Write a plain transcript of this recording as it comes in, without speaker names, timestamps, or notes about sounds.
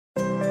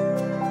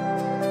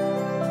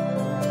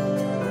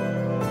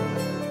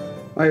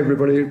Hi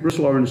everybody,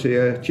 Russ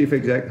here, Chief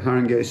Exec,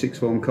 Haringey Sixth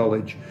Form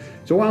College.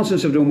 It's a while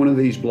since I've done one of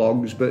these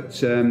blogs,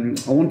 but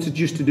I wanted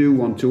just to do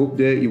one to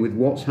update you with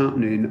what's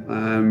happening,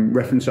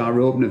 reference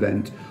our open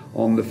event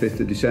on the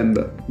 5th of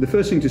December. The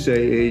first thing to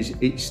say is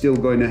it's still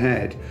going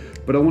ahead,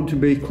 but I want to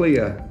be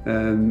clear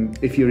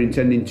if you're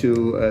intending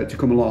to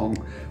come along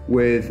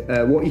with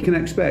what you can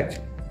expect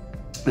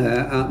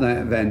at that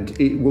event.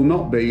 It will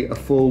not be a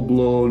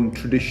full-blown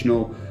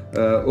traditional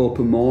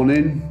open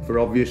morning for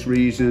obvious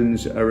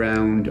reasons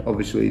around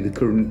obviously the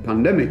current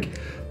pandemic,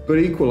 but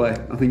equally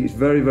I think it's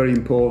very, very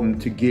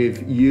important to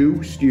give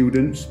you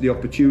students the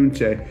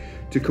opportunity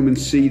to come and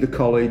see the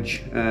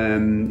college,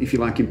 if you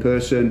like, in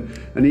person,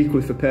 and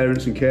equally for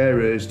parents and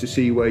carers to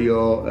see where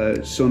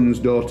your sons,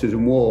 daughters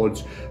and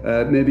wards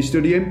may be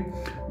studying,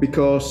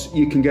 because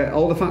you can get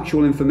all the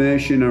factual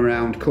information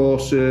around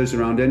courses,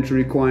 around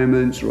entry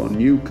requirements, around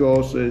new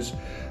courses,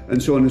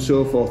 and so on and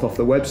so forth off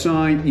the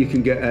website. You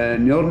can get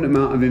an inordinate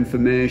amount of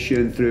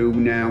information through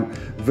now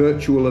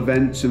virtual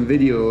events and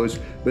videos,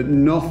 but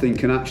nothing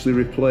can actually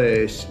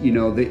replace, you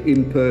know, the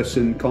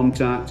in-person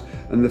contact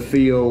and the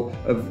feel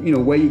of, you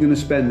know, where you're going to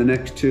spend the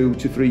next 2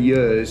 to 3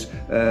 years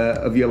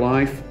of your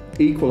life.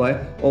 Equally,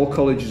 all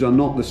colleges are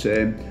not the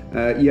same.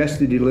 Yes,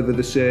 they deliver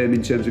the same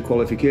in terms of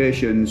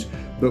qualifications,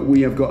 but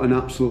we have got an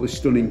absolutely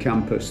stunning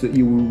campus that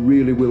you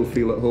really will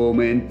feel at home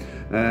in.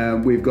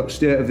 We've got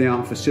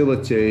state-of-the-art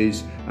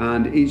facilities,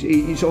 and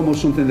it's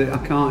almost something that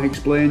I can't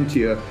explain to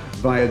you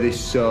via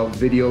this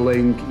video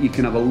link. You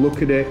can have a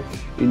look at it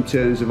in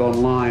terms of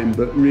online,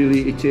 but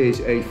really it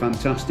is a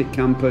fantastic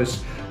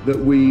campus that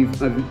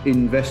we've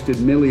invested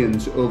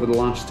millions over the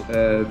last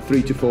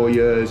 3 to 4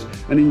 years,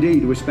 and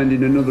indeed we're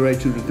spending another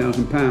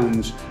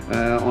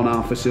 £800,000 on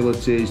our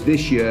facilities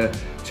this year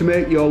to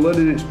make your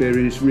learning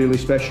experience really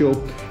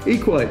special.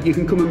 Equally, you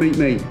can come and meet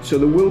me. So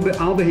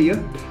I'll be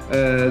here.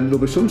 There'll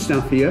be some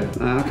staff here.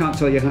 I can't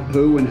tell you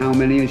who and how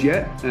many as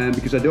yet,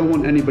 because I don't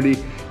want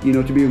anybody, you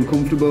know, to be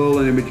uncomfortable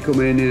and anybody to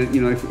come in,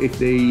 you know, if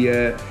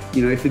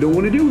they don't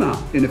want to do that,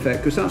 in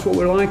effect, because that's what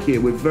we're like here.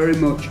 We're very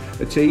much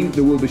a team.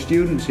 There will be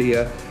students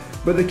here.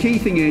 But the key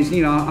thing is,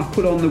 you know, I've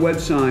put on the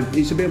website,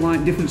 it's a bit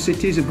like different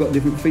cities have got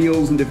different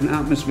feels and different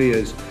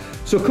atmospheres.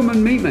 So come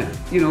and meet me,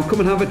 you know,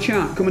 come and have a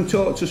chat, come and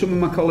talk to some of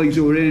my colleagues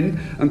who are in,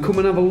 and come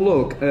and have a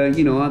look,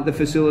 you know, at the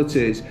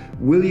facilities.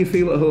 Will you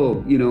feel at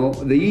home? You know,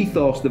 the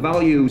ethos, the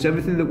values,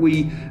 everything that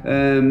we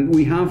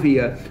have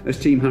here as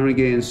Team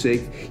Haringey and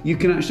Sixth, you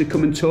can actually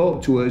come and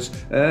talk to us,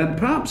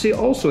 perhaps it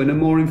also in a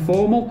more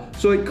informal,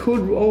 so it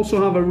could also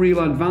have a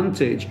real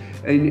advantage,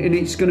 and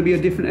it's going to be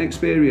a different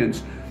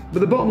experience. But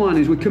the bottom line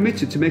is we're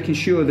committed to making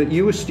sure that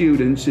you as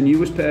students and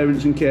you as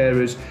parents and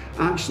carers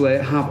actually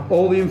have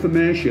all the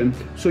information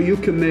so you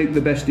can make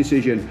the best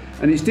decision.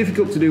 And it's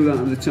difficult to do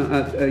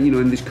that you know,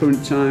 in this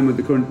current time with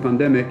the current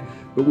pandemic,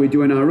 but we're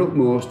doing our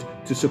utmost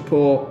to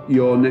support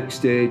your next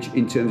stage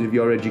in terms of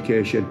your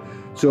education.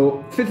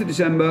 So 5th of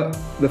December,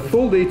 the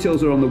full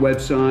details are on the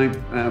website.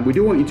 We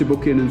do want you to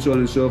book in and so on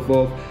and so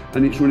forth,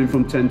 and it's running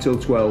from 10 till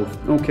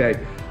 12.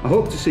 Okay, I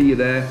hope to see you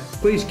there.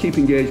 Please keep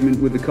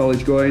engagement with the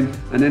college going,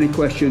 and any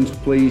questions,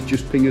 please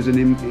just ping us an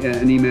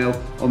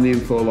email on the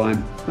info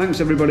line.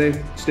 Thanks everybody,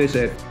 stay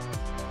safe.